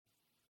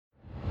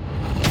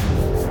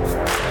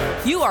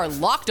You are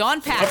Locked On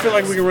Packers. I feel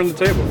like we can run the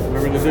table. We're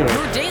going to do it.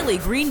 Your daily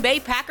Green Bay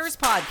Packers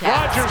podcast.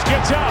 Rodgers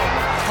gets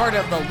out. Part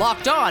of the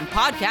Locked On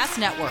Podcast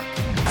Network.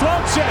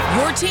 Floats it.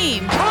 Your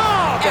team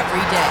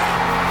every day.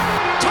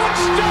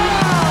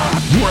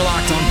 Touchdown! You are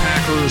Locked On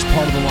Packers,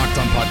 part of the Locked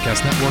On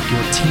Podcast Network,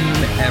 your team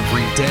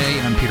every day.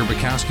 I'm Peter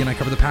Bukowski, and I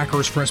cover the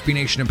Packers for SB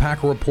Nation and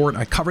Packer Report.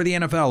 I cover the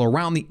NFL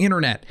around the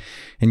internet,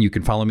 and you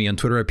can follow me on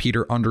Twitter at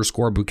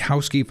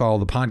Peter_Bukowski. Follow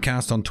the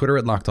podcast on Twitter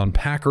at Locked On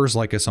Packers.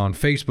 Like us on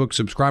Facebook.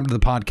 Subscribe to the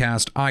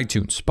podcast,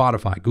 iTunes,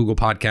 Spotify, Google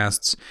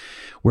Podcasts.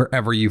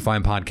 Wherever you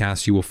find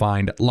podcasts, you will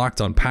find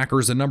Locked On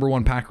Packers, the number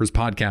one Packers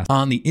podcast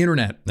on the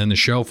internet, and the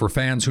show for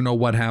fans who know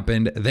what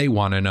happened. They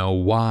want to know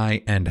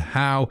why and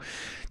how.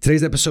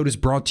 Today's episode is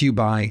brought to you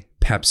by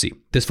Pepsi.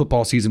 This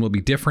football season will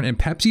be different, and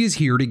Pepsi is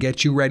here to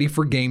get you ready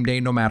for game day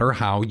no matter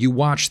how you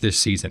watch this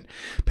season.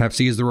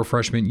 Pepsi is the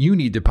refreshment you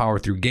need to power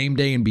through game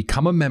day and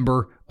become a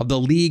member of the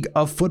League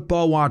of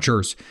Football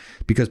Watchers,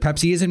 because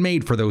Pepsi isn't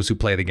made for those who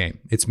play the game.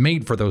 It's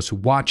made for those who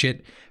watch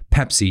it.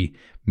 Pepsi,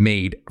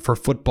 made for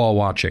football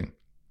watching.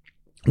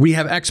 We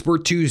have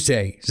Expert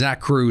Tuesday.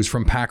 Zach Cruz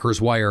from Packers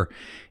Wire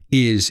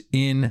is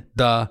in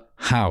the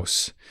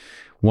house.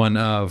 One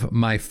of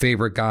my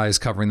favorite guys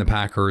covering the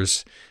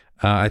Packers.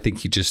 I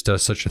think he just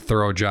does such a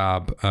thorough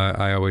job.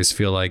 I always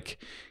feel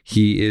like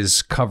he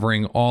is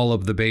covering all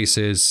of the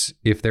bases.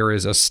 If there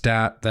is a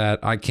stat that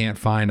I can't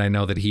find, I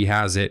know that he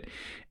has it.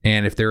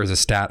 And if there is a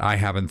stat I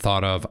haven't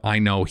thought of, I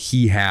know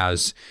he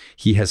has.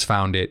 He has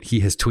found it.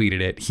 He has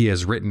tweeted it. He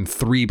has written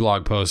 3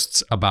 blog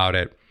posts about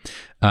it.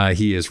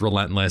 He is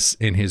relentless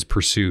in his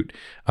pursuit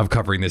of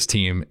covering this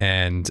team,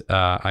 and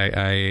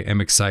I am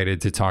excited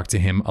to talk to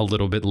him a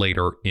little bit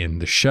later in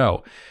the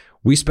show.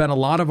 We spent a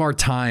lot of our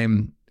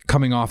time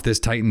coming off this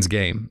Titans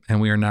game,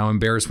 and we are now in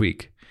Bears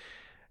week.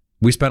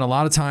 We spent a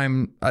lot of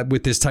time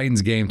with this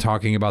Titans game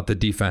talking about the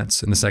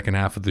defense in the second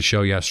half of the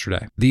show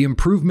yesterday. The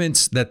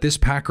improvements that this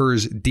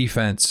Packers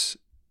defense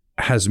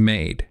has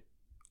made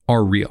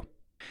are real,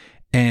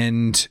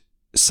 and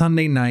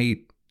Sunday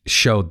night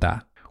showed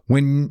that.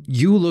 When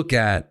you look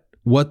at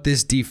what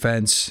this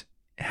defense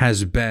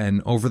has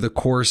been over the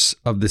course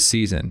of the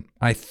season,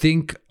 I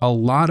think a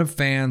lot of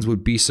fans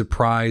would be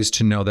surprised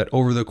to know that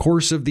over the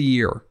course of the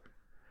year,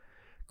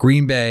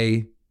 Green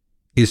Bay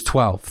is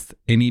 12th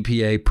in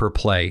EPA per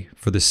play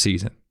for the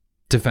season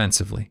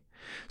defensively.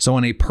 So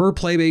on a per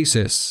play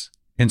basis,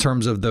 in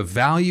terms of the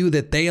value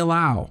that they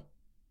allow,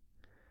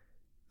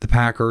 the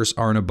Packers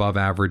are an above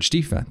average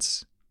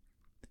defense.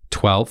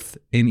 12th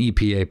in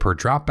EPA per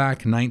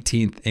dropback,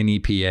 19th in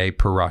EPA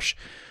per rush.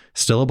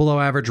 Still a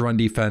below average run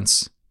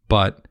defense,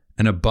 but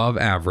an above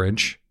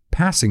average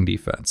passing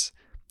defense.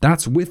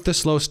 That's with the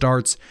slow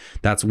starts.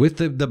 That's with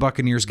the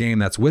Buccaneers game.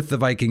 That's with the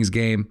Vikings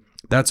game.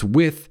 That's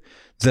with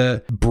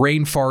the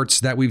brain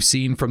farts that we've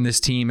seen from this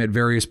team at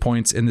various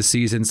points in the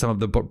season. Some of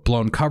the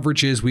blown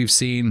coverages we've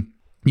seen.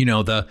 You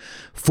know, the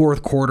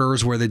fourth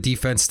quarters where the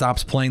defense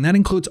stops playing. That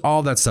includes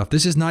all that stuff.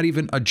 This is not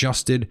even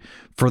adjusted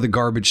for the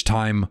garbage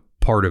time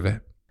part of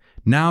it.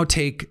 Now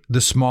take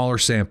the smaller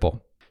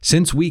sample.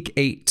 Since week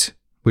 8,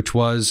 which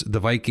was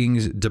the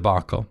Vikings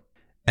debacle,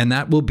 and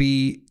that will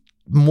be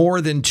more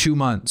than 2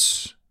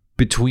 months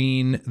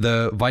between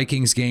the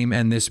Vikings game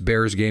and this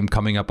Bears game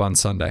coming up on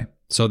Sunday.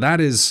 So that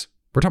is,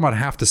 we're talking about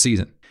half the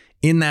season.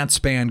 In that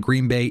span,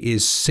 Green Bay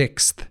is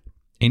 6th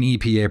in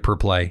EPA per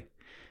play,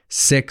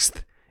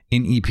 6th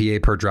in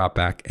EPA per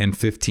dropback, and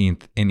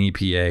 15th in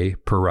EPA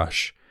per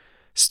rush.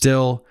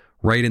 Still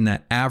right in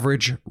that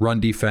average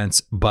run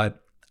defense,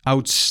 but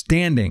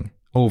outstanding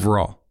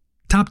overall.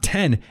 Top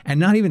 10, and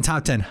not even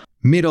top 10,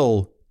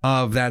 middle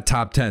of that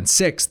top 10,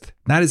 6th.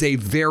 That is a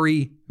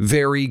very,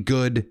 very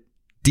good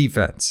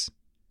defense.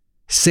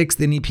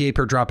 6th in EPA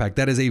per dropback.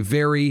 That is a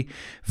very,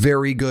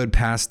 very good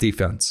pass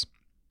defense.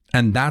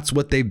 And that's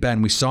what they've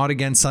been. We saw it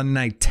again Sunday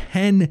night,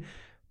 10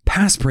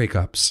 pass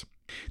breakups.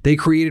 They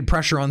created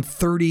pressure on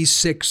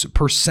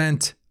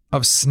 36%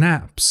 of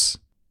snaps.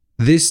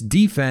 This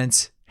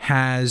defense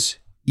has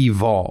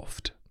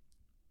evolved.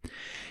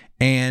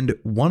 And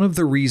one of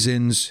the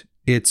reasons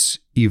it's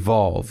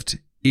evolved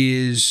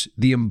is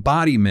the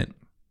embodiment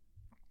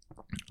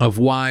of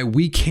why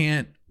we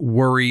can't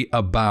worry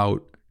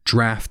about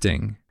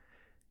drafting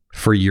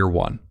for year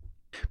one.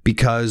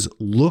 Because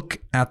look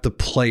at the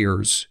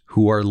players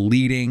who are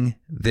leading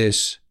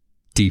this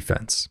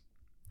defense.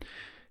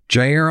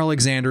 Jaire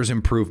Alexander's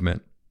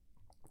improvement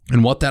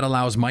and what that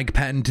allows Mike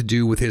Pettine to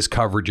do with his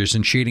coverages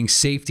and shading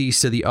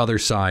safeties to the other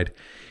side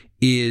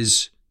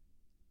is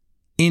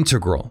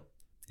integral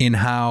in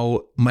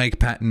how Mike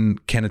Pettine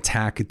can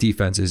attack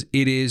defenses.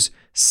 It is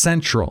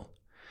central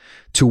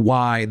to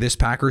why this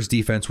Packers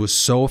defense was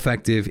so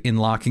effective in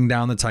locking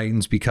down the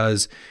Titans,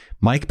 because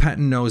Mike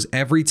Pettine knows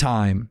every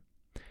time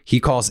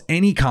he calls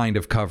any kind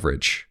of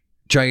coverage,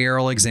 Jaire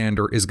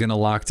Alexander is going to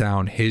lock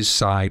down his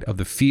side of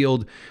the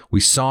field.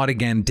 We saw it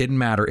again. Didn't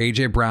matter.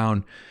 A.J.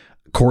 Brown,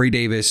 Corey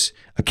Davis,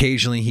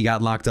 occasionally he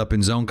got locked up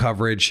in zone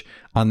coverage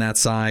on that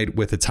side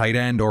with a tight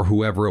end or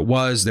whoever it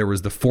was. There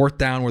was the fourth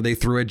down where they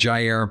threw at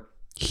Jaire.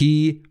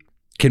 He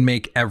can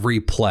make every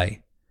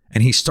play.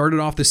 And he started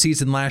off the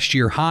season last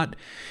year hot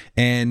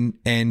and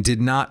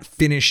did not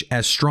finish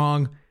as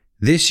strong.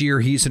 This year,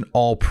 he's an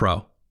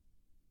all-pro.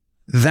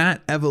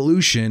 That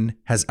evolution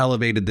has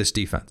elevated this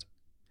defense.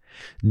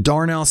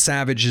 Darnell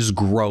Savage's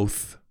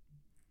growth.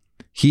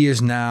 He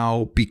is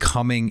now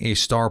becoming a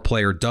star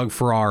player. Doug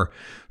Farrar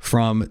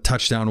from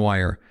Touchdown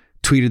Wire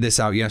tweeted this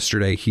out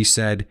yesterday. He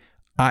said,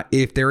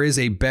 if there is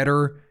a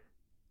better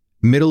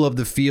middle of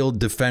the field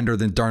defender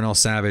than Darnell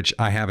Savage,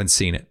 I haven't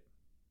seen it.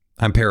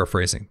 I'm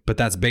paraphrasing, but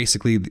that's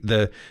basically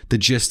the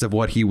gist of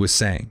what he was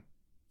saying.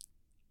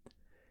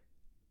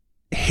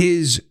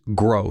 His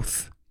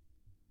growth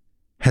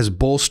has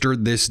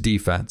bolstered this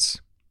defense.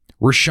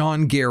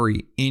 Rashawn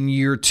Gary in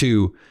year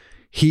 2,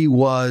 he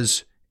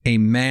was a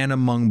man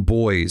among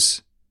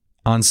boys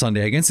on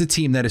Sunday against a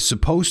team that is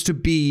supposed to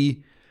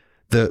be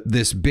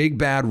this big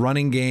bad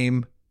running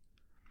game.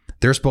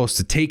 They're supposed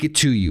to take it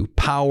to you.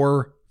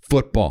 Power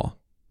football.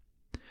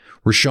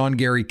 Rashawn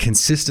Gary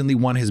consistently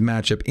won his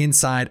matchup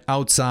inside,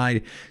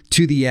 outside,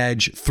 to the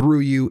edge,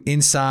 through you,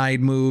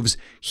 inside moves.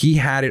 He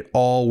had it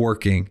all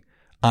working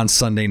on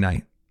Sunday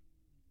night.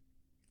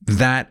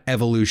 That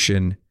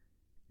evolution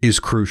is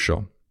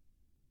crucial.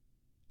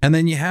 And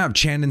then you have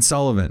Chandon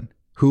Sullivan,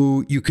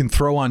 who you can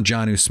throw on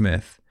Jonnu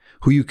Smith,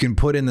 who you can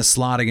put in the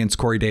slot against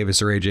Corey Davis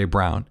or A.J.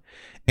 Brown.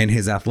 And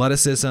his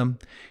athleticism,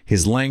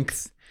 his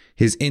length,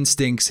 his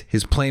instincts,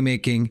 his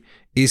playmaking.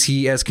 Is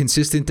he as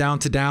consistent down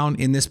to down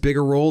in this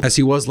bigger role as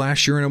he was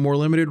last year in a more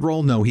limited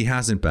role? No, he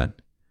hasn't been.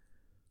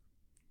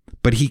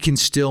 But he can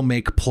still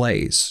make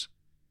plays.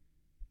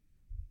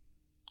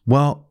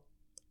 Well,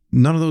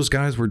 none of those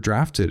guys were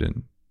drafted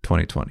in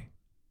 2020.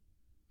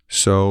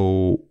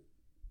 So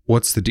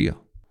what's the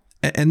deal?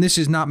 And this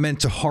is not meant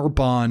to harp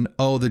on,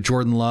 the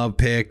Jordan Love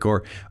pick,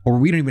 or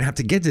we don't even have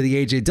to get to the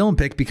A.J. Dillon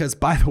pick because,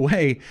 by the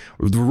way,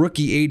 the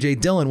rookie A.J.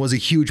 Dillon was a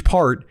huge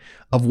part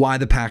of why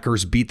the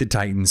Packers beat the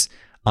Titans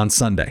on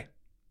Sunday.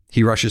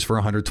 He rushes for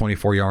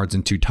 124 yards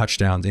and 2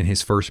 touchdowns in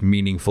his first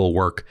meaningful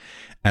work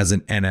as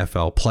an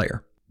NFL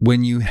player.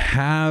 When you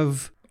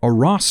have a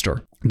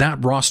roster,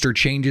 that roster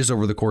changes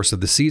over the course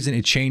of the season.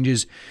 It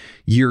changes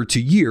year to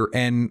year.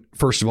 And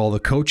first of all, the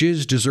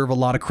coaches deserve a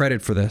lot of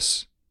credit for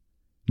this.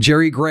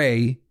 Jerry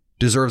Gray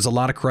deserves a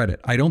lot of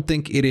credit. I don't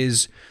think it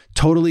is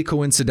totally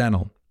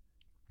coincidental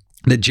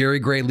that Jerry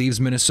Gray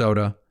leaves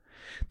Minnesota,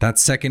 that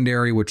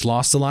secondary, which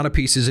lost a lot of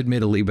pieces,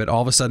 admittedly, but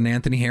all of a sudden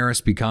Anthony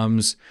Harris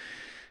becomes,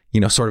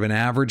 sort of an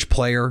average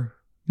player,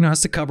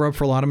 has to cover up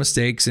for a lot of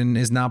mistakes and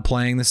is not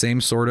playing the same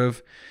sort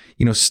of,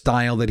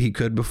 style that he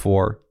could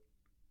before.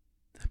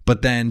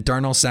 But then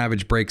Darnell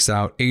Savage breaks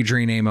out.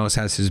 Adrian Amos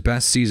has his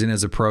best season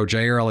as a pro.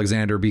 Jair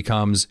Alexander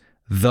becomes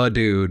the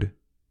dude.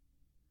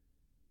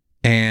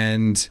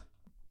 And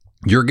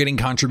you're getting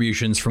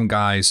contributions from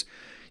guys,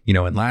 in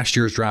last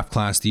year's draft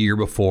class, the year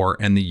before,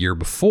 and the year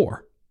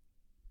before.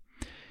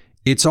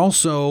 It's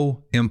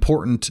also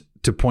important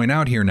to point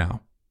out here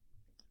now,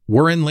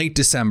 we're in late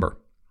December.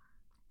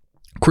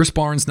 Chris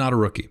Barnes, not a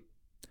rookie.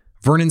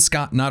 Vernon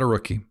Scott, not a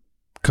rookie.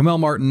 Kamel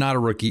Martin, not a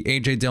rookie.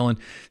 A.J. Dillon,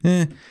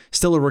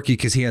 still a rookie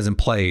because he hasn't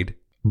played.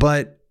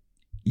 But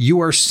you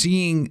are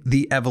seeing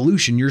the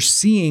evolution. You're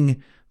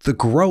seeing the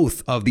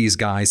growth of these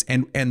guys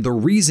and the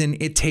reason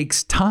it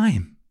takes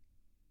time.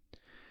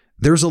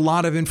 There's a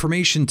lot of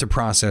information to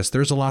process.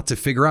 There's a lot to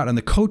figure out. And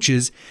the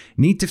coaches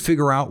need to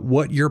figure out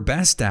what you're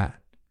best at.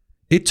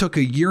 It took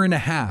a year and a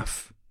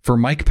half for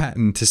Mike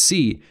Patton to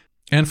see,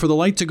 and for the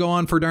light to go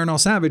on for Darnell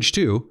Savage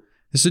too.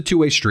 This is a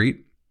two-way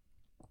street.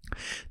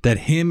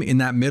 That him in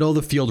that middle of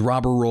the field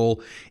robber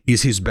role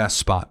is his best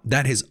spot.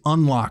 That has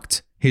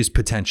unlocked his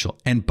potential.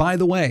 And by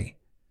the way,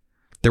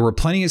 there were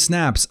plenty of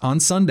snaps on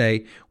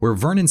Sunday where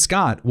Vernon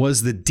Scott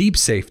was the deep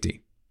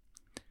safety,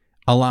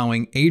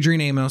 allowing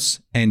Adrian Amos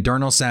and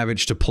Darnell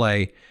Savage to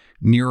play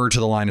nearer to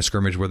the line of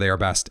scrimmage where they are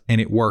best. And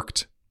it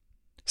worked.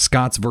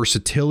 Scott's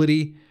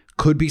versatility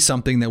could be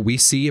something that we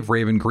see if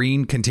Raven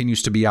Green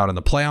continues to be out in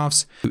the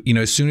playoffs.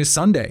 As soon as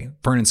Sunday,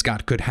 Vernon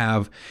Scott could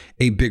have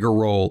a bigger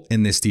role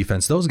in this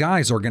defense. Those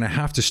guys are going to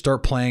have to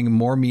start playing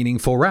more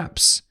meaningful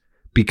reps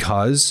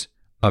because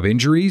of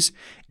injuries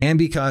and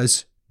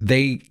because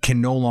they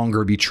can no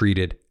longer be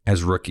treated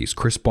as rookies.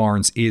 Chris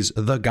Barnes is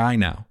the guy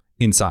now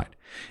inside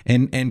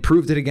and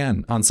proved it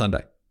again on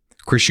Sunday.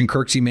 Christian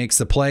Kirksey makes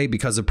the play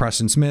because of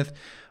Preston Smith,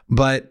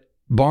 but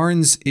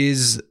Barnes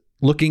is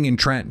looking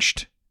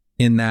entrenched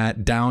in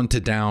that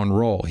down-to-down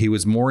role. He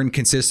was more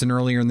inconsistent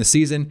earlier in the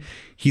season.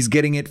 He's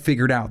getting it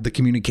figured out, the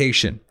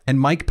communication. And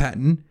Mike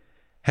Patton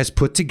has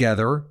put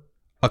together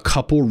a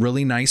couple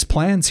really nice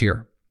plans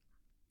here.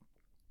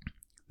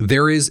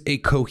 There is a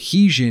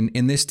cohesion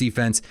in this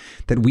defense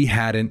that we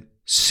hadn't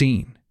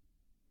seen.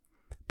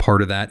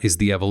 Part of that is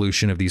the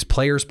evolution of these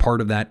players. Part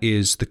of that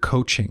is the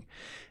coaching.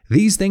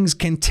 These things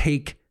can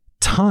take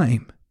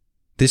time.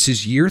 This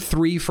is year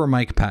 3 for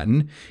Mike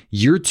Patton,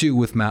 year 2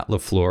 with Matt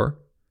LaFleur,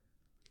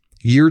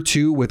 year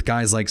 2 with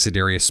guys like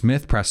Za'Darius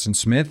Smith, Preston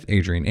Smith,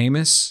 Adrian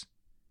Amos,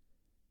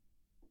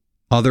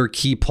 other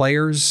key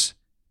players.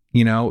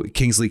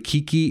 Kingsley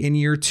Keke in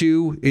year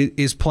 2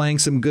 is playing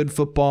some good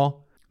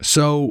football.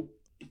 So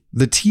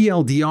the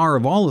TLDR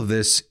of all of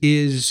this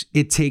is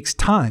it takes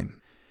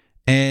time.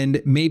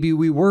 And maybe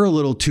we were a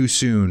little too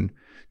soon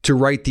to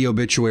write the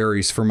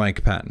obituaries for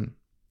Mike Pettine,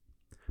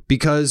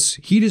 because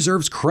he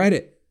deserves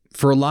credit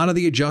for a lot of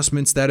the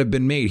adjustments that have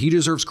been made. He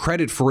deserves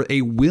credit for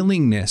a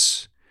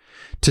willingness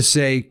to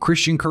say,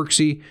 Christian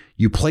Kirksey,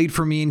 you played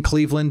for me in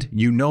Cleveland.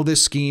 You know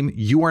this scheme.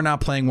 You are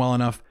not playing well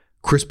enough.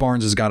 Chris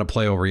Barnes has got to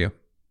play over you.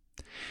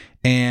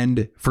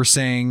 And for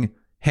saying,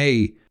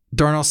 hey,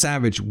 Darnell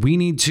Savage, we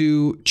need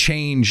to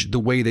change the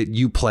way that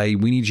you play.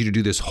 We need you to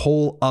do this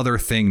whole other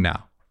thing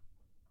now.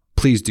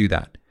 Please do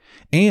that.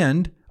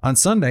 And on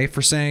Sunday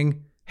for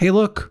saying, hey,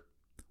 look,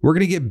 we're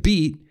going to get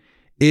beat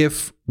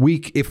if we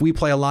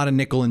play a lot of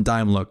nickel and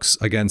dime looks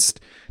against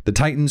the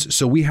Titans.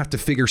 So we have to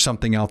figure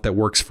something out that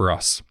works for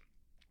us.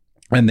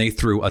 And they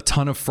threw a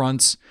ton of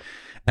fronts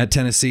at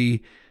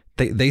Tennessee.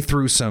 They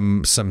threw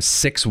some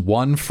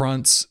 6-1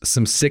 fronts,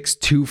 some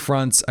 6-2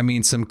 fronts. I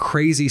mean, some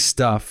crazy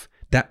stuff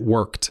that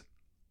worked.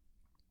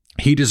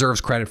 He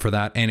deserves credit for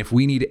that. And if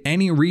we need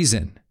any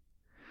reason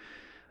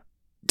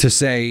to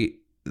say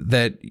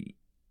that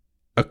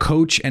a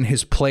coach and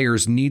his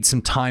players need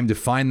some time to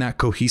find that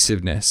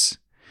cohesiveness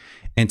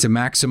and to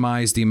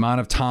maximize the amount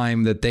of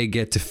time that they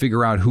get to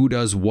figure out who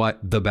does what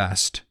the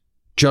best,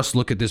 just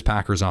look at this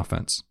Packers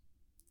offense.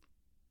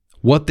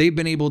 What they've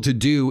been able to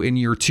do in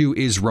year 2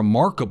 is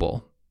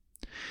remarkable,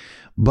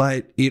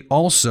 but it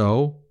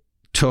also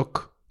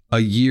took a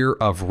year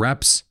of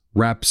reps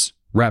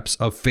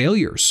of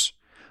failures,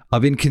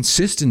 of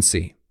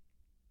inconsistency.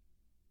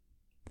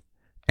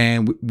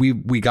 And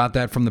we got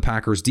that from the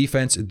Packers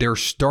defense. They're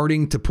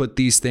starting to put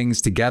these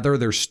things together.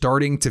 They're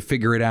starting to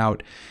figure it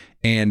out.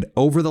 And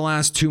over the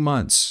last 2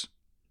 months,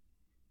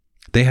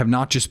 they have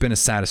not just been a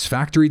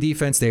satisfactory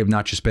defense. They have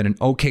not just been an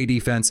okay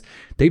defense.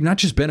 They've not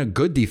just been a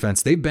good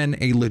defense. They've been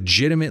a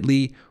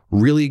legitimately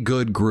really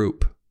good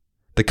group.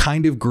 The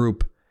kind of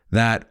group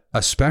that,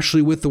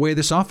 especially with the way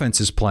this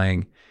offense is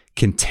playing,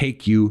 can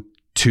take you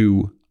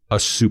to a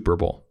Super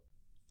Bowl.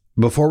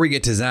 Before we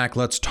get to Zach,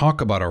 let's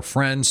talk about our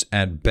friends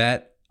at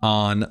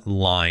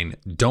BetOnline.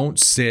 Don't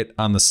sit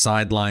on the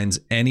sidelines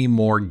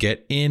anymore.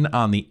 Get in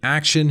on the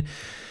action.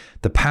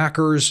 The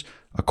Packers,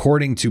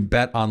 according to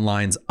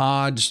BetOnline's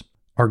odds,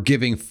 are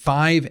giving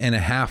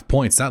 5.5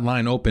 points. That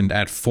line opened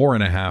at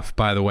 4.5,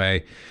 by the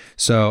way.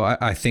 So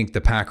I think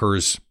the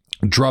Packers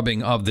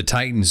drubbing of the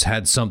Titans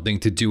had something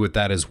to do with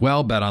that as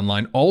well.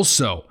 BetOnline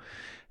also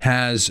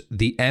has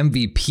the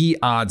MVP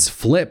odds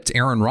flipped.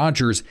 Aaron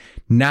Rodgers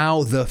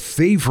now the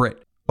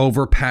favorite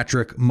over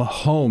Patrick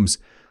Mahomes.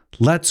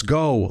 Let's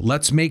go.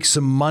 Let's make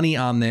some money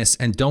on this.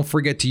 And don't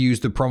forget to use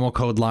the promo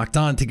code Locked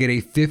On to get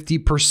a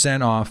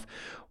 50% off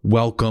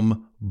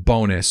welcome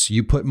bonus.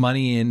 You put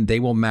money in, they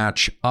will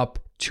match up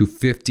to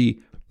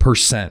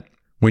 50%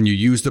 when you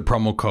use the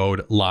promo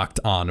code Locked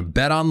On.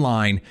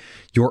 BetOnline,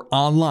 your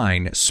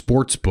online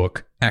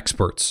sportsbook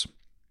experts.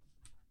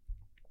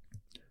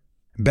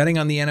 Betting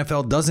on the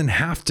NFL doesn't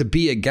have to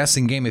be a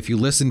guessing game if you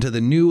listen to the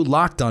new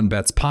Locked On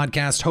Bets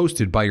podcast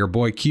hosted by your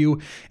boy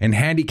Q and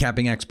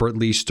handicapping expert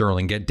Lee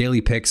Sterling. Get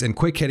daily picks and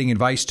quick-hitting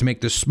advice to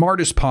make the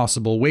smartest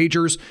possible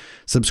wagers.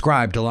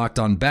 Subscribe to Locked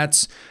On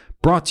Bets,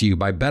 brought to you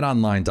by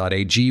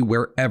betonline.ag,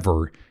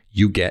 wherever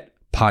you get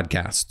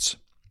podcasts.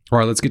 All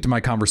right, let's get to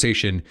my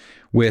conversation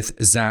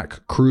with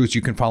Zach Kruse.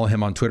 You can follow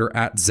him on Twitter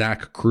at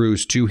Zach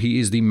Kruse2. He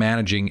is the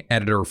managing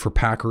editor for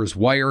Packers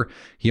Wire.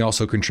 He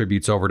also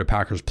contributes over to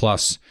Packers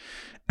Plus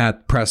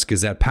at Press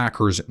Gazette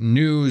Packers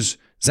News.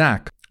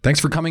 Zach, thanks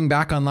for coming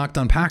back on Locked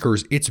On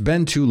Packers. It's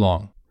been too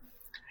long.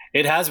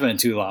 It has been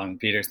too long,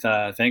 Peter.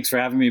 Thanks for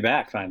having me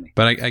back finally.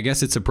 But I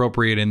guess it's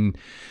appropriate in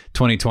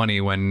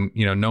 2020 when,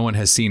 no one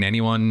has seen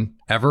anyone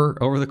ever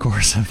over the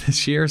course of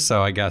this year.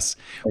 So I guess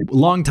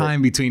long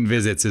time between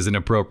visits is an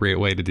appropriate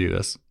way to do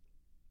this.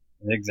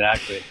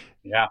 Exactly.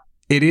 Yeah.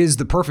 It is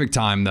the perfect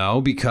time,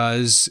 though,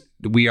 because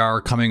we are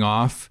coming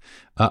off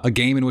a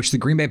game in which the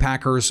Green Bay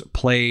Packers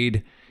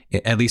played,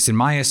 at least in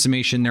my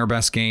estimation, their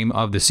best game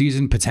of the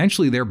season,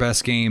 potentially their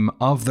best game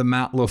of the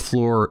Matt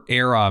LaFleur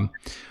era.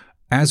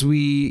 As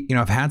we,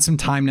 have had some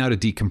time now to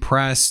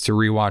decompress, to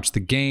rewatch the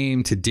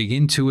game, to dig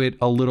into it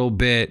a little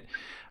bit,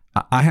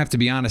 I have to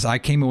be honest, I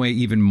came away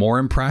even more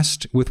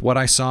impressed with what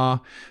I saw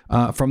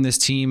from this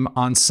team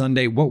on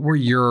Sunday. What were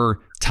your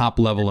top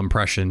level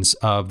impressions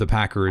of the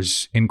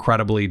Packers'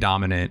 incredibly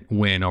dominant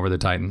win over the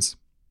Titans?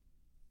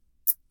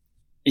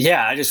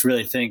 Yeah, I just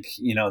really think,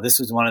 this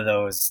was one of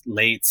those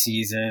late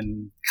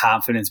season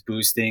confidence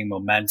boosting,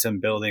 momentum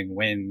building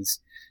wins,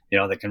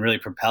 that can really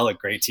propel a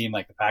great team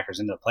like the Packers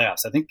into the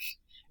playoffs. I think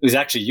it was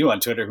actually you on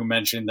Twitter who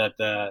mentioned that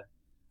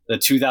the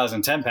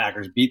 2010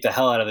 Packers beat the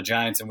hell out of the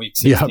Giants in Week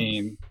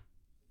 16. Yep.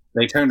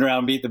 They turned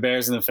around, beat the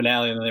Bears in the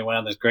finale, and then they went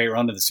on this great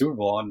run to the Super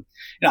Bowl. And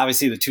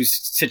obviously the two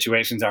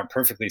situations aren't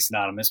perfectly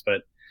synonymous,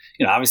 but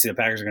obviously the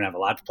Packers are going to have a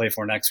lot to play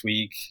for next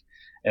week,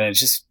 and it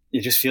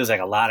just feels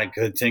like a lot of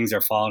good things are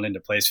falling into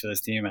place for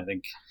this team. I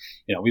think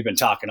we've been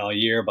talking all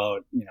year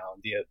about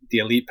the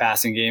elite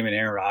passing game and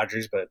Aaron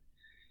Rodgers, but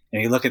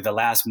you look at the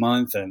last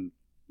month and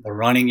the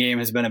running game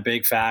has been a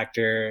big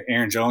factor.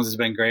 Aaron Jones has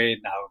been great.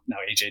 Now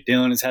AJ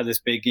Dillon has had this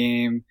big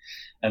game.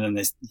 And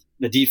then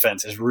the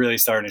defense is really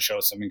starting to show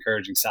some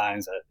encouraging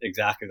signs at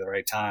exactly the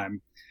right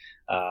time.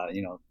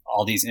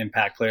 All these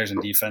impact players in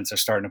defense are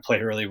starting to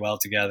play really well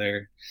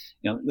together.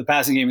 The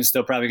passing game is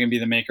still probably going to be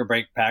the make or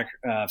break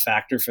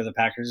factor for the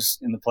Packers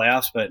in the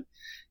playoffs, but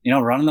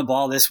running the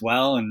ball this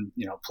well and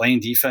playing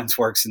defense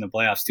works in the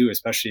playoffs too,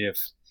 especially if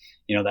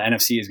the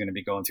NFC is going to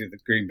be going through the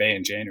Green Bay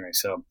in January.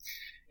 So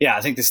yeah,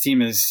 I think this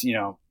team is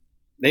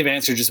they've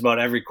answered just about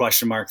every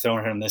question mark thrown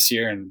at them this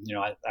year. And,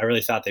 I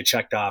really thought they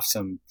checked off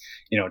some,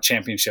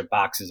 championship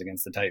boxes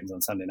against the Titans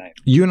on Sunday night.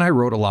 You and I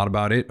wrote a lot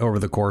about it over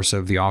the course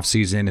of the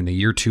offseason and the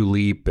year 2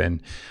 leap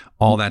and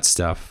all that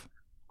stuff.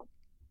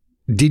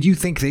 Did you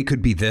think they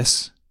could be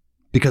this?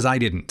 Because I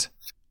didn't.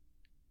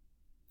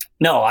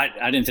 No,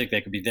 I didn't think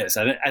they could be this.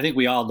 I think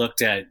we all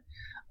looked at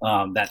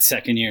that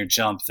second year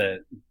jump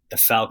that the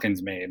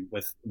Falcons made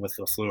with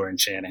LaFleur and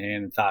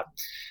Shanahan and thought,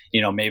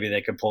 maybe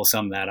they could pull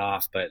some of that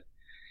off. But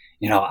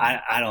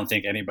I don't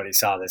think anybody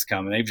saw this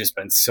coming. They've just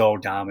been so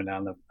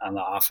dominant on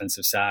the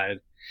offensive side.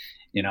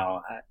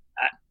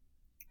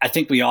 I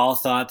think we all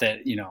thought that,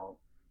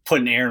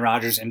 putting Aaron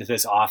Rodgers into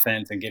this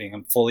offense and getting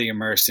him fully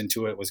immersed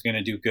into it was going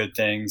to do good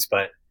things.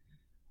 But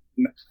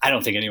I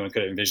don't think anyone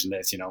could have envisioned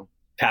this,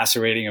 passer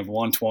rating of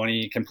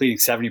 120, completing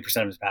 70%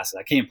 of his passes.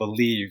 I can't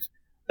believe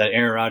that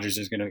Aaron Rodgers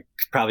is going to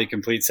probably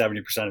complete 70%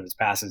 of his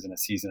passes in a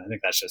season. I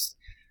think that's just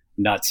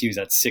nuts. He was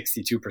at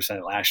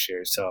 62% last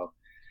year. So,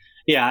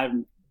 yeah,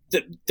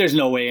 there's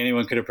no way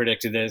anyone could have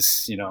predicted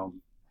this,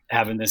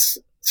 having this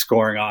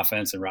scoring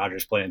offense and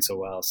Rodgers playing so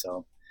well.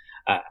 So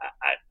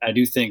I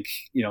do think,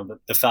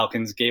 the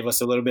Falcons gave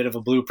us a little bit of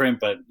a blueprint,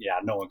 but yeah,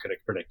 no one could have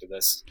predicted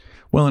this.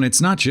 Well, and it's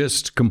not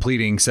just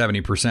completing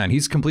 70%.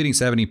 He's completing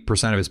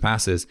 70% of his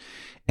passes,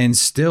 and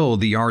still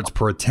the yards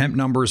per attempt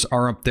numbers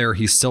are up there.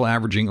 He's still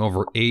averaging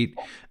over 8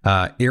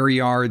 air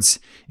yards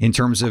in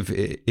terms of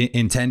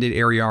intended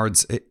air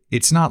yards.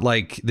 It's not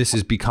like this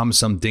has become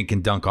some dink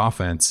and dunk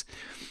offense.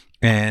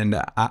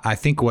 And I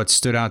think what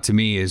stood out to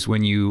me is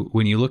when you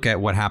look at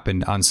what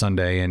happened on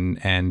Sunday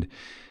and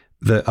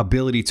the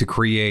ability to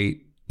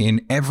create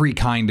in every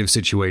kind of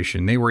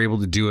situation. They were able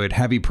to do it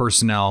heavy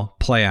personnel,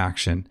 play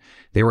action.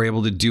 They were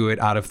able to do it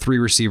out of 3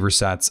 receiver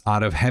sets,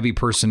 out of heavy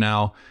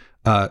personnel,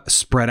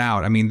 spread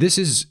out. I mean, this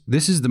is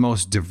the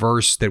most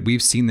diverse that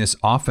we've seen this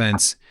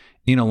offense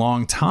in a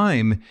long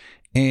time.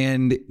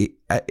 And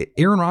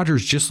Aaron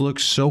Rodgers just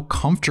looks so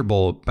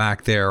comfortable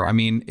back there. I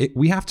mean,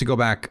 we have to go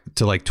back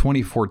to like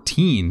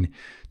 2014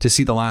 to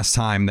see the last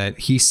time that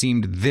he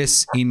seemed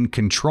this in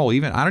control.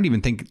 I don't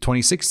even think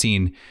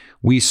 2016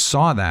 we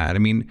saw that. I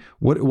mean,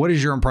 what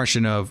is your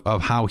impression of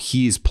how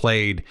he's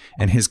played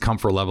and his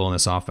comfort level in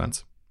this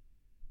offense?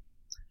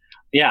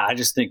 Yeah, I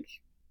just think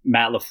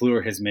Matt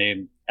LaFleur has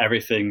made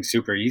everything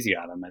super easy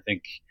on him. I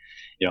think,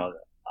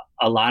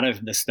 a lot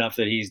of the stuff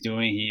that he's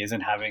doing, he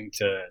isn't having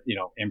to,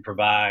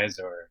 improvise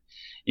or,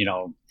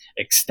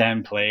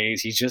 extend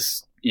plays. He's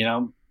just,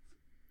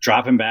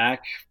 dropping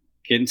back,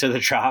 getting to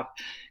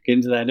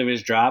the end of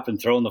his drop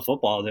and throwing the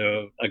football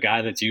to a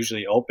guy that's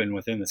usually open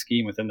within the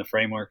scheme, within the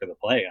framework of the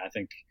play. I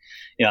think,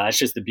 that's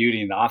just the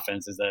beauty in the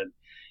offense is that,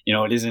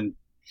 it isn't,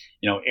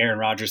 Aaron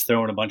Rodgers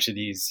throwing a bunch of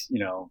these,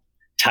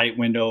 tight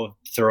window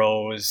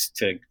throws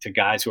to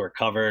guys who are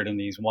covered in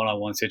these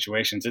one-on-one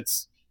situations.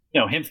 It's,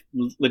 him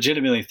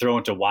legitimately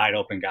throwing to wide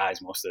open guys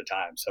most of the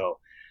time. So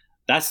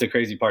that's the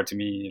crazy part to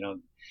me,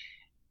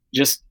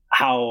 just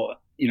how,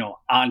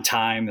 on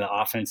time the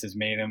offense has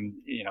made him,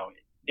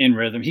 in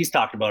rhythm. He's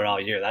talked about it all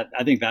year.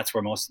 I think that's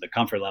where most of the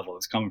comfort level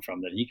is coming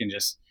from, that he can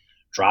just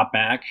drop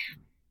back,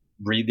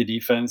 read the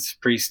defense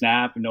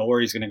pre-snap, know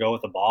where he's going to go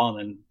with the ball,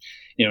 and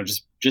then,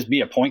 just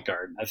be a point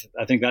guard.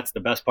 I think that's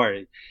the best part.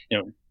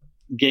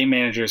 Game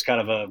manager is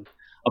kind of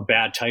a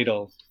bad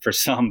title for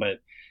some, but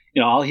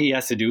all he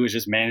has to do is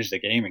just manage the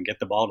game and get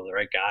the ball to the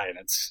right guy, and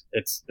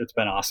it's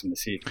been awesome to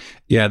see.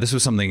 Yeah, this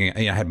was something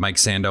I had Mike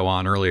Sando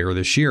on earlier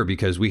this year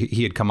because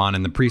he had come on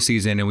in the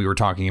preseason and we were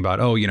talking about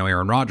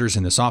Aaron Rodgers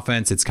in this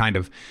offense. It's kind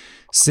of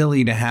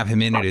silly to have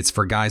him in it. It's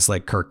for guys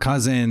like Kirk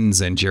Cousins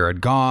and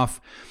Jared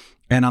Goff,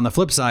 and on the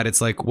flip side,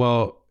 it's like,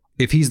 well,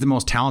 if he's the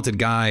most talented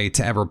guy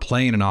to ever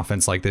play in an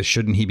offense like this,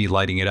 shouldn't he be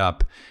lighting it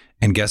up?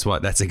 And guess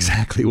what? That's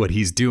exactly what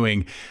he's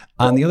doing.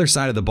 On the other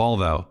side of the ball,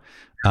 though.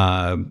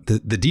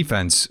 The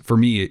defense for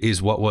me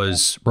is what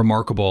was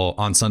remarkable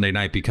on Sunday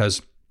night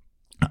because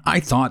I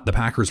thought the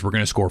Packers were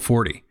going to score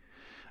 40.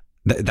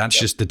 That's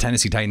just the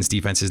Tennessee Titans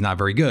defense is not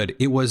very good.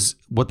 It was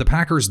what the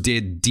Packers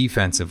did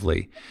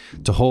defensively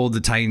to hold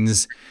the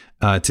Titans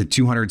to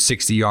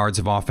 260 yards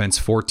of offense,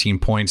 14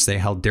 points. They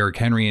held Derrick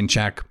Henry in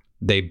check.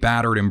 They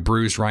battered and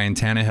bruised Ryan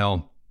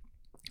Tannehill.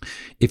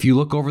 If you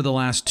look over the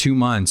last 2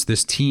 months,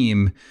 this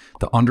team,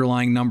 the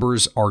underlying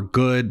numbers are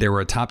good. They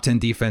were a top 10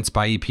 defense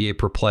by EPA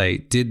per play.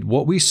 Did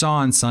what we saw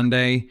on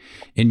Sunday,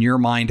 in your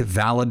mind,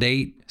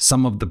 validate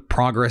some of the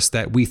progress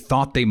that we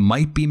thought they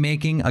might be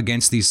making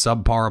against these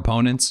subpar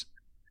opponents?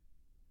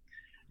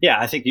 Yeah,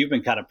 I think you've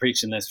been kind of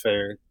preaching this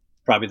for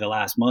probably the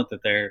last month,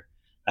 that they're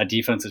that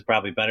defense is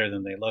probably better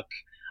than they look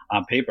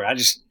on paper. I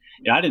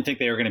didn't think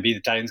they were going to beat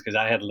the Titans because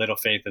I had little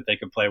faith that they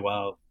could play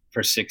well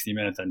for 60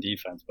 minutes on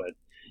defense, but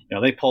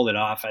they pulled it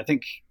off. I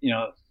think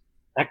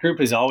that group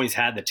has always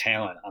had the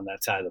talent on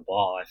that side of the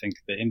ball. I think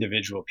the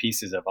individual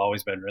pieces have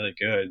always been really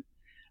good.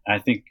 And I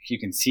think you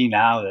can see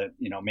now that,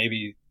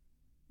 maybe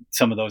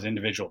some of those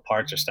individual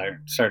parts are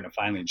starting to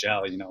finally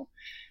gel,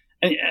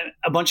 and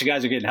a bunch of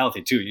guys are getting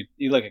healthy too.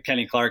 You look at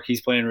Kenny Clark,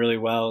 he's playing really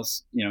well.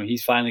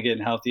 He's finally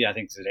getting healthy. I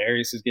think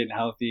Za'Darius is getting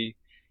healthy.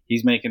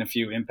 He's making a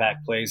few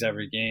impact plays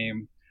every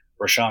game.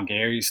 Rashawn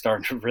Gary's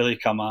starting to really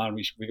come on.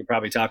 We could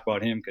probably talk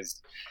about him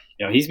because,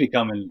 he's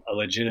becoming a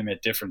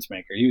legitimate difference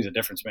maker. He was a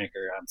difference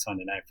maker on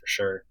Sunday night for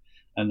sure.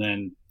 And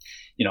then,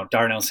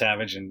 Darnell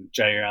Savage and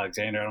Jair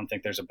Alexander, I don't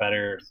think there's a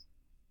better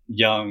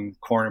young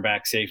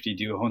cornerback safety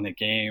duo in the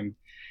game.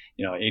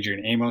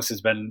 Adrian Amos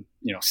has been,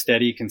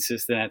 steady,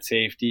 consistent at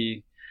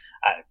safety.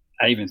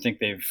 I even think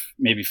they've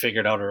maybe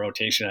figured out a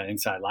rotation at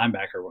inside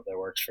linebacker that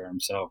works for him.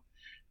 So,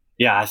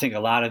 yeah, I think a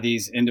lot of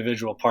these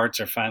individual parts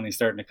are finally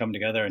starting to come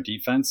together on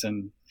defense.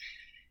 And,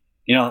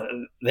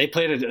 they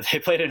played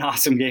an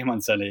awesome game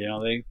on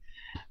Sunday.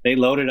 They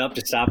loaded up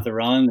to stop the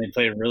run. They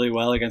played really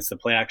well against the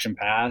play action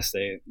pass.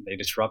 They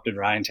disrupted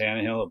Ryan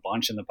Tannehill a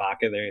bunch in the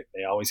pocket.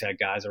 They always had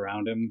guys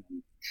around him.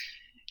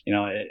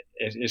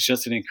 It's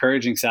just an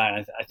encouraging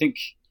sign. I think,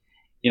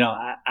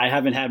 I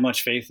haven't had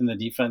much faith in the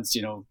defense,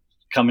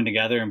 coming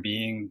together and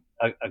being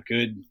a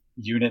good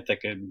unit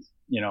that could,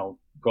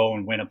 go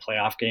and win a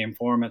playoff game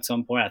for them at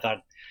some point. I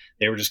thought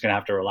they were just going to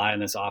have to rely on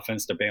this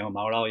offense to bail them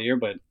out all year.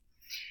 But,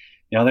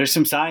 there's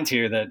some signs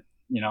here that,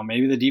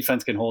 maybe the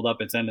defense can hold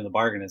up its end of the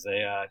bargain as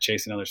they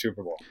chase another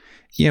Super Bowl.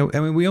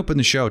 We opened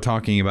the show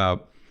talking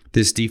about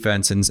this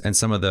defense and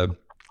some of the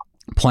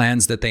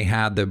plans that they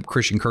had. The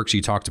Christian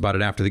Kirksey talked about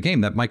it after the game,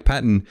 that Mike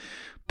Pettine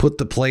put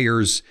the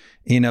players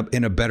in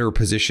a better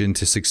position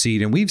to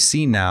succeed. And we've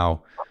seen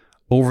now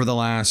over the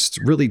last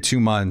really 2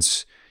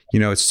 months,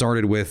 it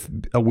started with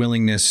a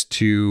willingness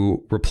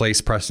to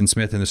replace Preston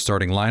Smith in the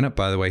starting lineup.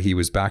 By the way, he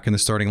was back in the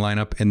starting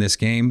lineup in this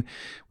game,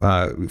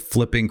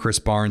 flipping Chris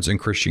Barnes and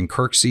Christian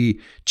Kirksey,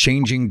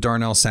 changing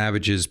Darnell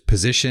Savage's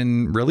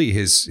position. Really,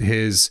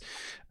 his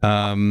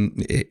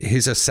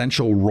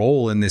essential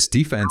role in this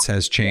defense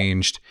has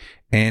changed,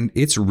 and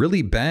it's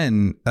really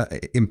been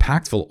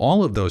impactful.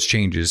 All of those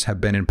changes have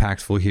been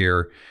impactful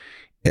here.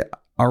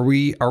 Are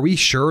we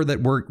sure that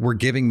we're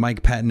giving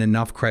Mike Pettine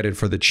enough credit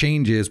for the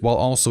changes while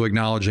also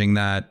acknowledging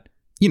that,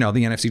 the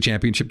NFC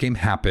Championship game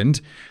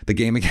happened, the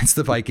game against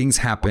the Vikings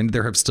happened,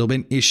 there have still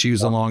been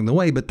issues along the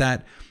way, but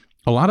that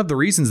a lot of the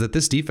reasons that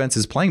this defense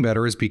is playing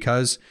better is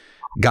because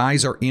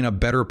guys are in a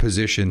better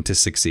position to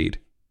succeed?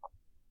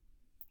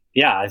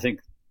 Yeah, I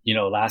think,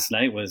 last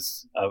night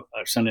was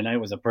Sunday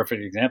night was a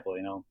perfect example.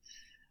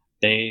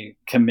 They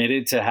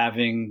committed to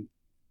having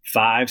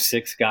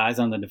 5-6 guys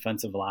on the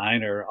defensive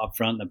line or up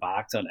front in the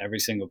box on every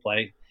single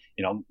play.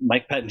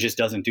 Mike Pettine just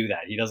doesn't do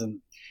that. He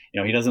doesn't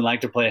like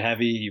to play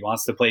heavy. He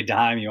wants to play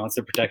dime. He wants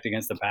to protect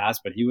against the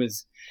pass, but he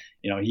was,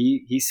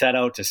 he set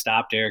out to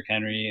stop Derrick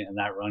Henry in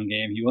that run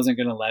game. He wasn't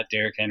going to let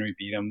Derrick Henry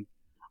beat him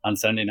on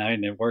Sunday night,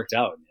 and it worked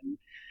out. And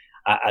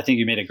I think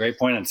you made a great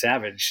point on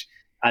Savage.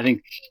 I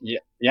think,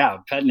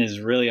 Pettine has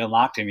really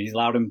unlocked him. He's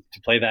allowed him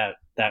to play that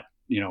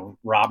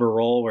robber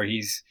role where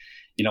he's,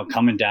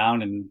 coming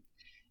down and,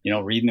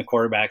 reading the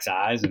quarterback's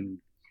eyes. And,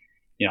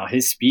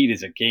 his speed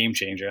is a game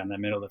changer on the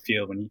middle of the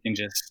field when he can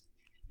just,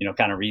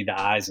 kind of read the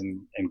eyes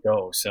and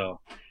go. So,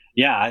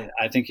 yeah,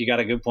 I think you got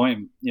a good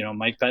point.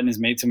 Mike Pettine has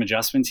made some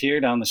adjustments here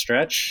down the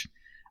stretch.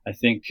 I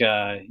think,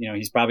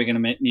 he's probably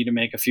going to need to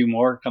make a few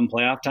more come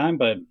playoff time.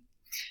 But,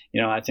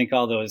 I think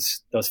all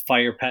those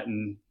fire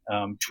Pettine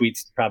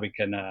tweets probably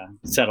can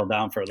settle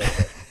down for a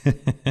little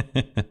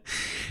bit.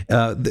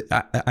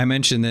 I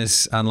mentioned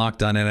this on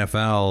Locked On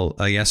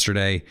NFL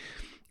yesterday.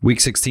 Week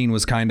 16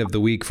 was kind of the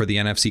week for the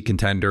NFC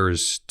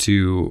contenders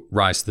to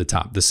rise to the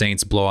top. The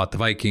Saints blow out the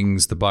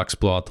Vikings. The Bucs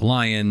blow out the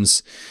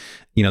Lions.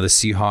 The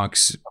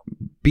Seahawks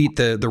beat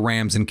the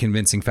Rams in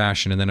convincing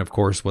fashion. And then, of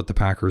course, what the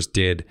Packers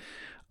did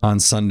on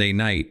Sunday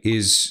night.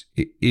 Is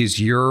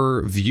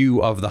your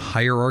view of the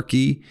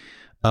hierarchy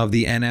of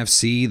the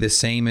NFC the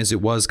same as it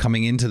was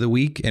coming into the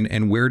week?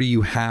 And where do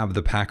you have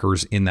the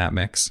Packers in that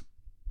mix?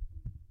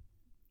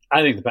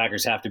 I think the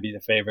Packers have to be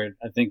the favorite.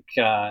 I think,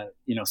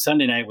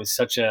 Sunday night was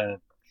such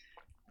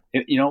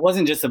it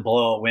wasn't just a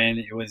blowout win.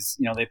 It was,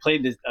 they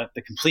played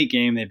the complete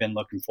game they've been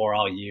looking for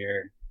all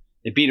year.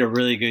 They beat a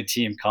really good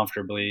team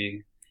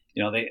comfortably.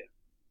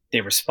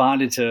 They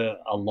responded to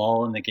a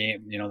lull in the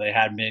game. They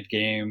had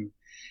mid-game.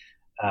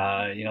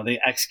 They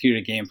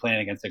executed a game plan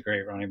against a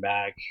great running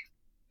back,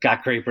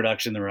 got great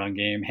production in the run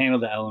game,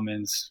 handled the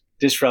elements,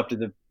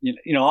 disrupted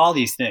all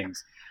these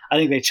things. I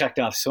think they checked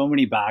off so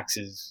many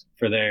boxes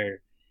for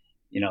their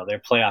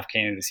playoff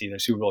candidacy, their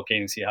Super Bowl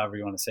candidacy, however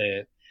you want to say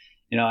it.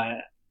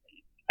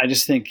 I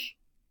just think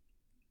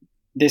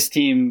this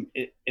team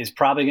is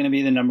probably going to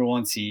be the number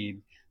one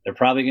seed. They're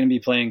probably going to be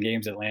playing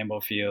games at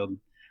Lambeau Field.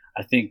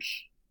 I think,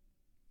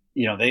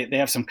 they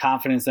have some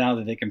confidence now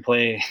that they can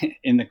play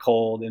in the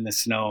cold, in the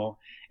snow,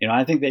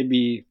 I think they'd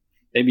be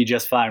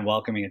just fine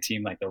welcoming a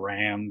team like the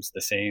Rams,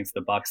 the Saints,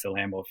 the Bucs, the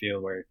Lambeau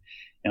Field, where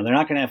they're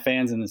not going to have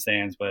fans in the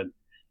stands, but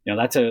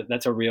that's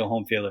a real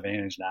home field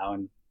advantage now.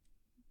 And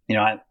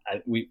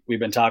we've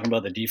been talking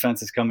about the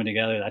defense is coming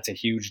together. That's a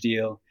huge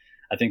deal.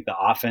 I think the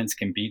offense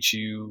can beat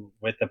you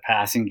with the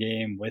passing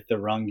game, with the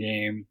run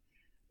game.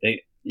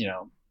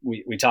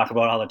 We talk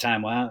about all the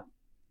time, well,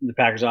 the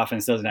Packers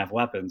offense doesn't have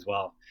weapons.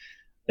 Well,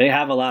 they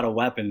have a lot of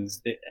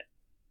weapons.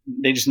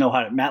 They just know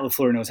Matt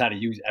LaFleur knows how to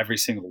use every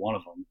single one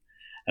of them.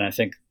 And I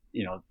think,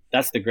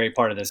 that's the great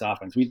part of this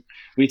offense.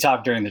 We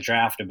talked during the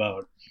draft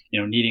about,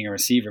 needing a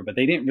receiver, but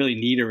they didn't really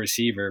need a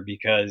receiver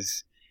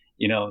because,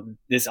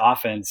 this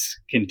offense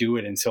can do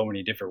it in so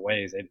many different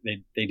ways.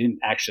 They didn't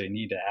actually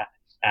need to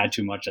add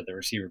too much at the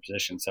receiver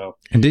position. So,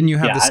 and didn't you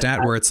have the stat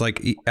where it's like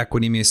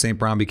Equanimeous St.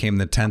 Brown became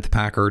the 10th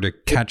Packer to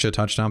catch a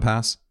touchdown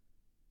pass?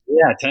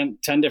 Yeah,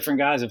 10 different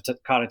guys have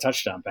caught a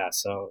touchdown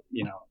pass. So,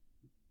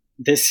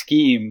 this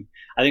scheme,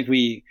 I think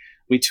we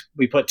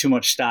put too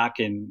much stock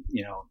in,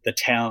 the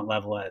talent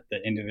level at the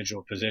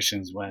individual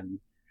positions when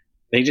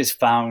they just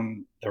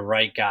found the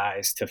right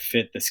guys to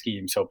fit the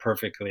scheme so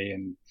perfectly.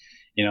 And,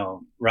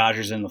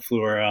 Rodgers and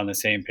LaFleur are on the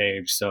same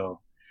page. So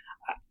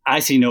I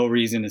see no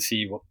reason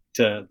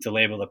to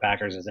label the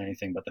Packers as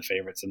anything but the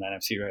favorites in the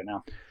NFC right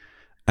now.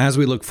 As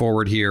we look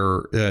forward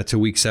here to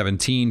Week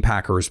 17,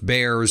 Packers,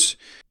 Bears,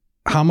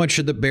 how much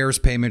should the Bears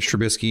pay Mitch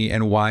Trubisky,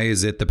 and why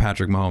is it the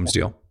Patrick Mahomes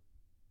deal?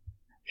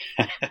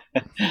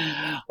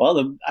 Well,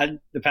 the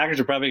Packers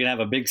are probably going to have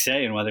a big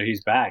say in whether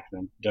he's back,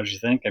 don't you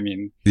think? I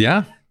mean,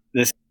 yeah,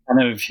 this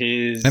kind of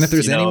his. And if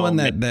there's anyone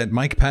that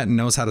Mike Patton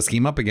knows how to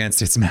scheme up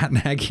against, it's Matt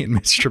Nagy and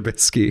Mitch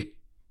Trubisky.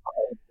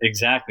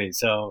 Exactly.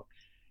 So,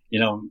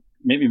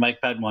 maybe Mike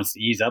Patton wants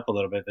to ease up a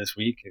little bit this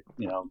week.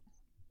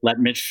 Let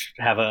Mitch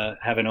have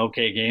an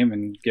okay game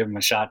and give him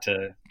a shot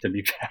to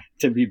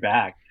be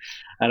back.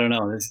 I don't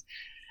know.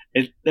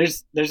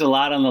 There's a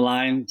lot on the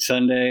line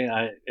Sunday.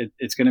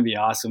 It's going to be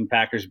awesome.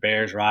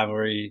 Packers-Bears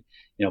rivalry.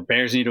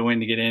 Bears need to win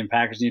to get in.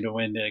 Packers need to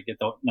win to get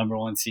the number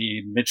 1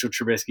 seed. Mitchell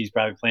Trubisky's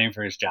probably playing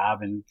for his job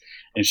in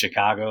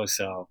Chicago.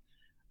 So,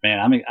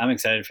 man, I'm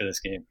excited for this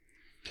game.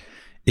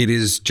 It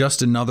is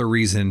just another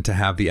reason to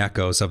have the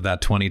echoes of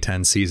that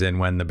 2010 season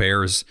when the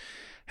Bears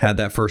had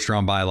that first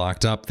round bye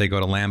locked up. They go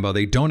to Lambeau.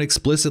 They don't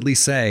explicitly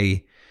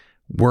say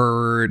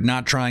we're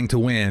not trying to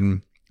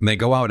win. They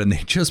go out and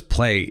they just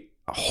play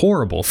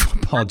horrible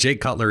football. Jay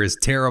Cutler is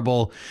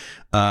terrible.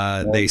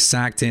 They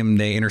sacked him.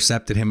 They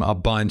intercepted him a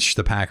bunch.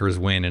 The Packers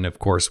win. And of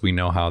course, we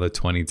know how the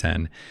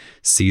 2010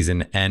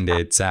 season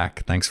ended.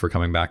 Zach, thanks for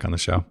coming back on the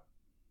show.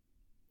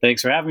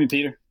 Thanks for having me,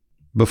 Peter.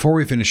 Before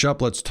we finish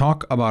up, let's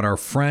talk about our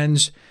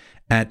friends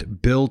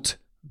at Built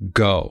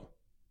Go.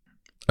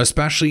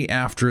 Especially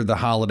after the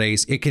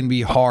holidays, it can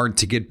be hard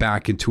to get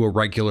back into a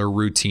regular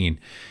routine.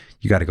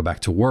 You got to go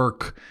back to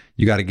work.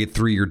 You got to get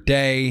through your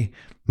day.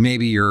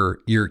 Maybe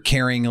you're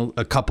carrying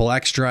a couple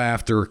extra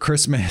after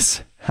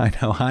Christmas. I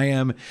know I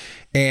am.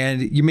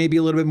 And you may be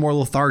a little bit more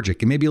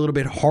lethargic. It may be a little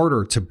bit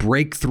harder to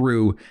break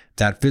through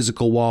that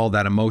physical wall,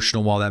 that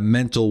emotional wall, that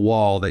mental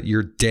wall that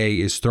your day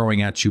is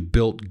throwing at you.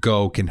 Built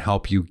Go can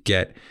help you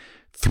get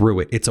through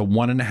it. It's a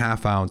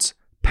 1.5 ounce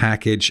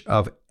package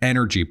of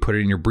energy. Put it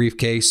in your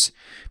briefcase.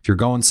 If you're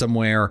going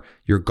somewhere,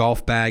 your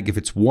golf bag, if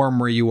it's warm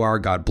where you are,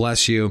 God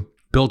bless you.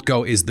 Built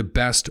Go is the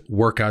best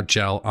workout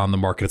gel on the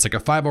market. It's like a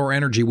 5-hour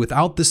energy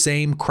without the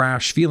same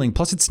crash feeling.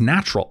 Plus, it's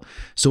natural,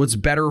 so it's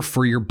better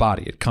for your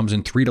body. It comes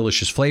in 3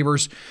 delicious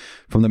flavors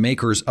from the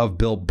makers of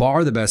Built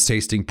Bar, the best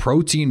tasting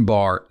protein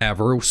bar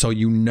ever, so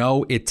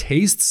it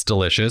tastes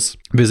delicious.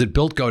 Visit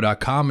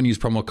BuiltGo.com and use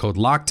promo code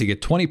LOCKED to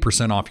get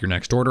 20% off your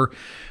next order.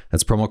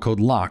 That's promo code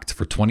LOCKED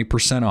for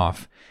 20%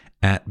 off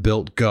at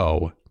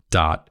BuiltGo.com.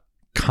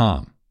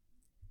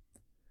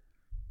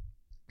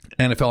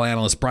 NFL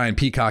analyst Brian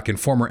Peacock and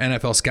former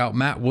NFL scout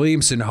Matt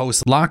Williamson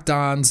host Locked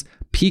On's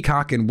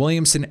Peacock and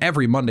Williamson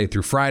every Monday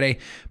through Friday.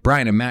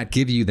 Brian and Matt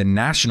give you the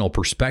national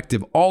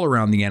perspective all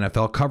around the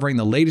NFL, covering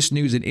the latest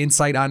news and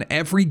insight on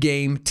every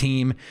game,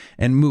 team,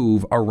 and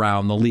move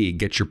around the league.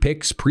 Get your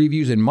picks,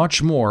 previews, and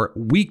much more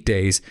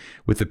weekdays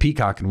with the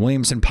Peacock and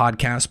Williamson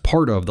podcast,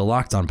 part of the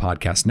Locked On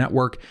Podcast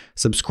Network.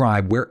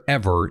 Subscribe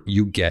wherever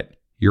you get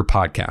your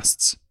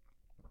podcasts.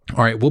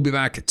 All right, we'll be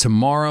back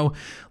tomorrow.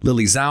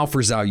 Lily Zhao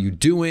for Zhao You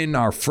Doing,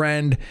 our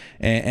friend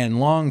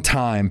and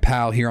longtime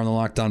pal here on the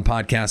Locked On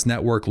Podcast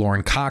Network.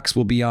 Lauren Cox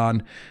will be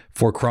on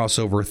for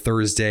Crossover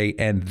Thursday,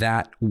 and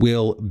that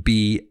will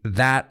be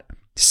that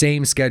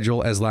same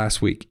schedule as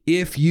last week.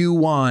 If you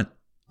want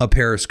a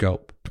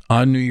Periscope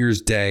on New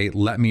Year's Day,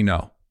 let me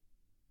know.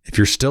 If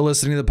you're still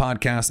listening to the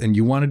podcast and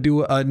you want to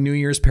do a New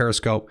Year's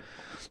Periscope,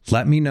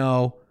 let me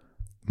know.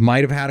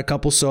 Might have had a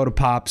couple soda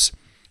pops.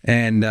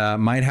 And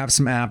might have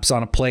some apps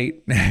on a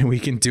plate. We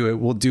can do it.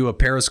 We'll do a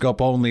Periscope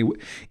only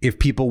if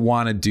people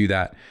want to do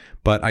that.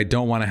 But I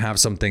don't want to have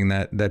something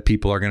that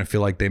people are going to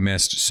feel like they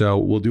missed. So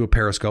we'll do a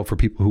Periscope for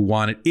people who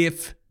want it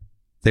if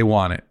they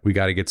want it. We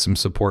got to get some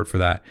support for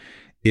that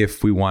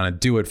if we want to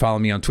do it. Follow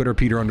me on Twitter,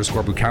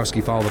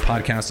 Peter_Bukowski. Follow the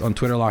podcast on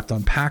Twitter, Locked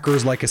On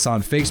Packers. Like us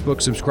on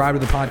Facebook. Subscribe to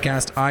the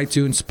podcast,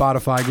 iTunes,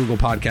 Spotify, Google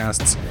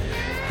Podcasts.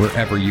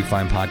 Wherever you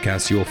find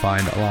podcasts, you will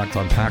find Locked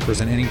On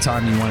Packers. And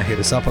anytime you want to hit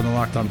us up on the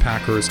Locked On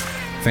Packers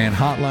fan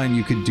hotline,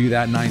 you can do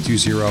that,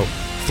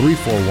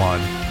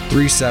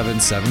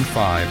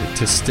 920-341-3775,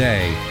 to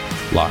stay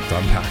Locked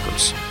On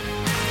Packers.